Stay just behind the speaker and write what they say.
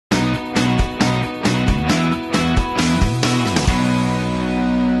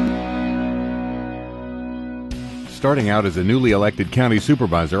Starting out as a newly elected county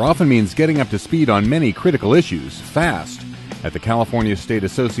supervisor often means getting up to speed on many critical issues fast. At the California State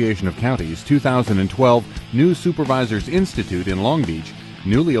Association of Counties 2012 New Supervisors Institute in Long Beach,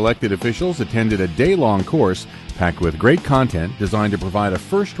 newly elected officials attended a day-long course packed with great content designed to provide a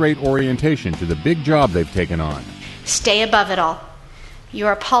first-rate orientation to the big job they've taken on. Stay above it all.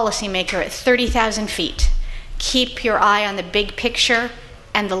 You're a policymaker at 30,000 feet. Keep your eye on the big picture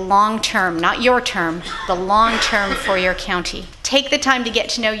and the long term, not your term, the long term for your county. Take the time to get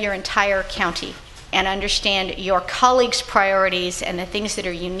to know your entire county and understand your colleagues' priorities and the things that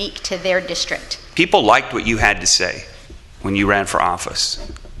are unique to their district. People liked what you had to say when you ran for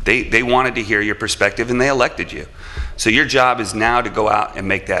office. They wanted to hear your perspective and they elected you. So your job is now to go out and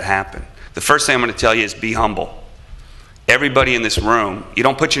make that happen. The first thing I'm going to tell you is be humble. Everybody in this room, you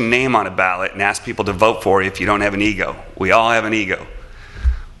don't put your name on a ballot and ask people to vote for you if you don't have an ego. We all have an ego.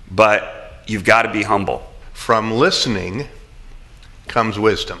 But you've got to be humble. From listening comes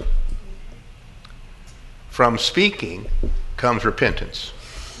wisdom. From speaking comes repentance.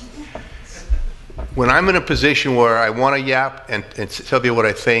 When I'm in a position where I want to yap and tell you what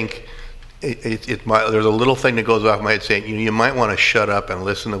I think, there's a little thing that goes off my head saying, you might want to shut up and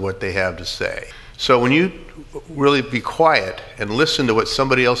listen to what they have to say. So when you really be quiet and listen to what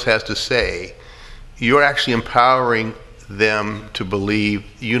somebody else has to say, you're actually empowering them to believe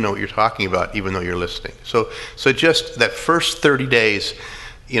you know what you're talking about, even though you're listening. So just that first 30 days,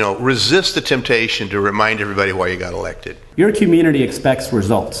 resist the temptation to remind everybody why you got elected. Your community expects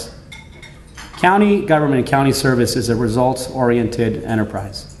results. County government and county service is a results-oriented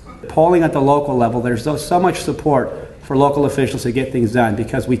enterprise. Polling at the local level, there's so much support for local officials to get things done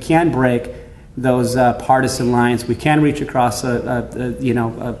because we can break those partisan lines. We can reach across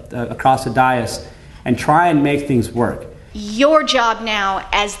across a dais and try and make things work. Your job now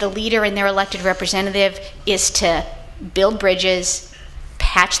as the leader and their elected representative is to build bridges,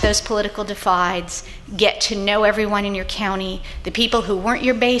 patch those political divides, get to know everyone in your county. The people who weren't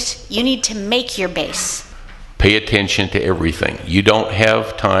your base, you need to make your base. Pay attention to everything. You don't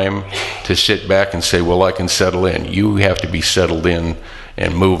have time to sit back and say, well, I can settle in. You have to be settled in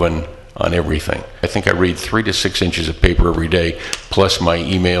and moving on everything. I think I read 3 to 6 inches of paper every day, plus my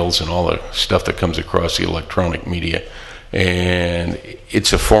emails and all the stuff that comes across the electronic media. And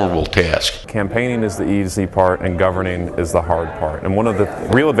it's a formidable task. Campaigning is the easy part and governing is the hard part. And one of the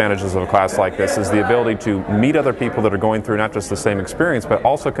real advantages of a class like this is the ability to meet other people that are going through not just the same experience, but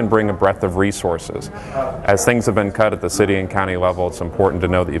also can bring a breadth of resources. As things have been cut at the city and county level, it's important to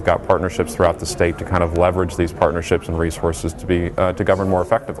know that you've got partnerships throughout the state to kind of leverage these partnerships and resources to govern more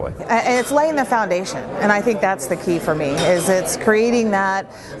effectively. It's laying the foundation, and I think that's the key for me, is it's creating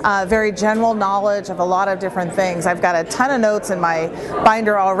that very general knowledge of a lot of different things. I've got a ton of notes in my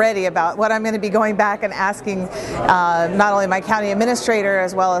binder already about what I'm going to be going back and asking not only my county administrator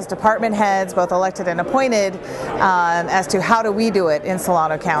as well as department heads, both elected and appointed, as to how do we do it in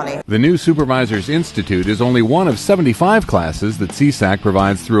Solano County. The New Supervisors Institute is only one of 75 classes that CSAC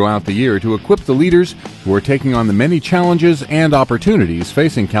provides throughout the year to equip the leaders who are taking on the many challenges and opportunities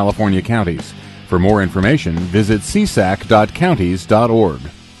facing California counties. For more information, visit csac.counties.org.